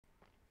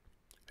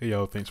Hey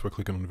y'all, thanks for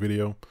clicking on the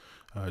video.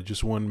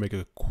 Just want to make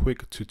a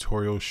quick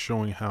tutorial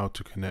showing how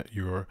to connect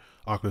your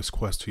Oculus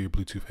Quest to your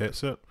Bluetooth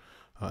headset.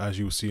 As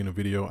you will see in the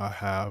video, I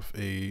have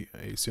a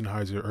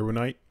Sennheiser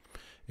Urbanight,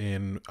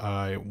 and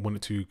I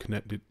wanted to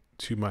connect it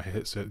to my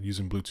headset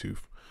using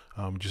Bluetooth.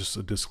 Just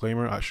a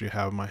disclaimer, I actually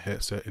have my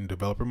headset in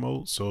developer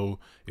mode, so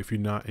if you're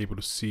not able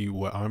to see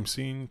what I'm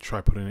seeing,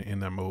 try putting it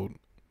in that mode.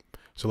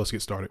 So let's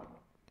get started.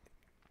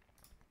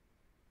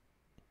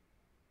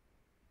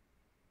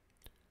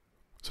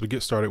 So to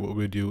get started, what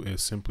we'll do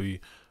is simply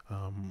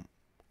on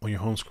your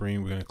home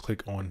screen, we're going to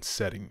click on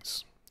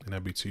settings, and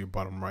that'll be to your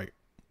bottom right.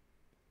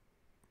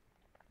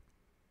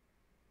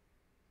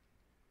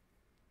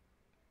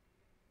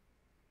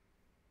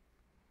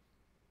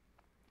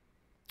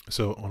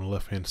 So on the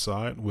left hand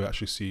side, we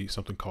actually see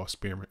something called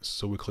experiments.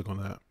 So we click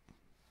on that.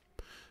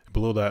 And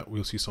below that,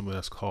 we'll see something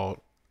that's called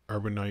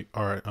Urbanight,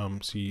 or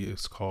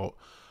it's called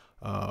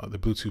the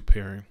Bluetooth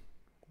pairing.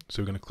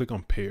 So we're going to click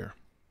on pair.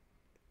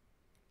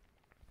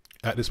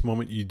 At this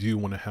moment, you do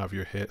want to have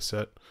your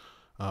headset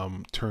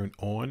turned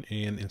on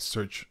and in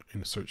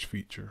the search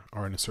feature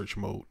or in the search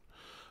mode.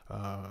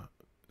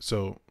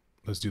 So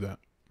let's do that.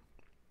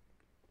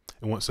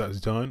 And once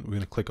that's done, we're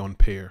going to click on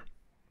pair.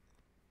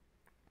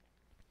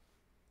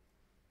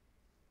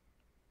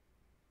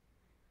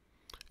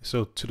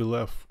 So to the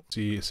left,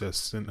 see it says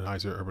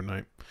Sennheiser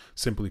Urbanight.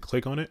 Simply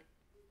click on it,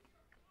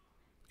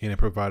 and it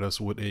provides us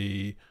with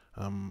it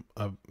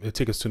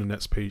takes us to the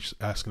next page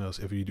asking us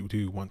if you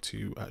do want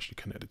to actually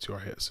connect it to our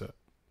headset.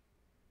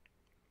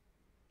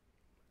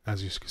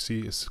 As you can see,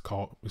 it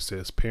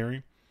says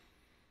pairing,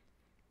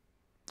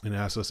 and it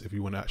asks us if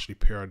you want to actually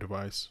pair our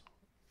device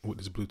with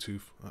this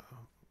Bluetooth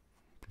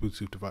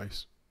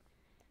device.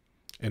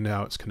 And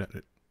now it's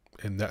connected,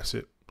 and that's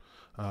it.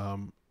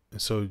 And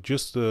so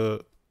just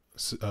to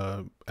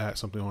add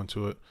something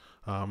onto it,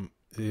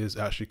 it is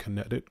actually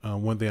connected.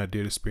 One thing I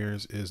did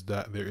experience is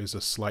that there is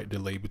a slight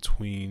delay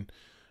between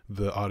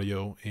the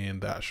audio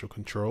and the actual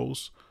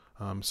controls,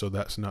 so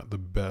that's not the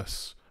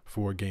best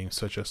for games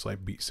such as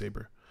like Beat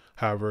Saber.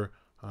 However,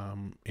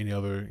 any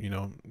other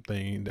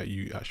thing that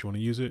you actually want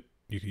to use it,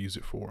 you can use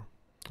it for.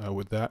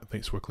 With that,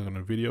 thanks for clicking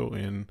on the video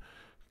and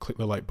click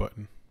the like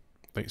button.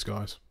 Thanks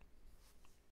guys.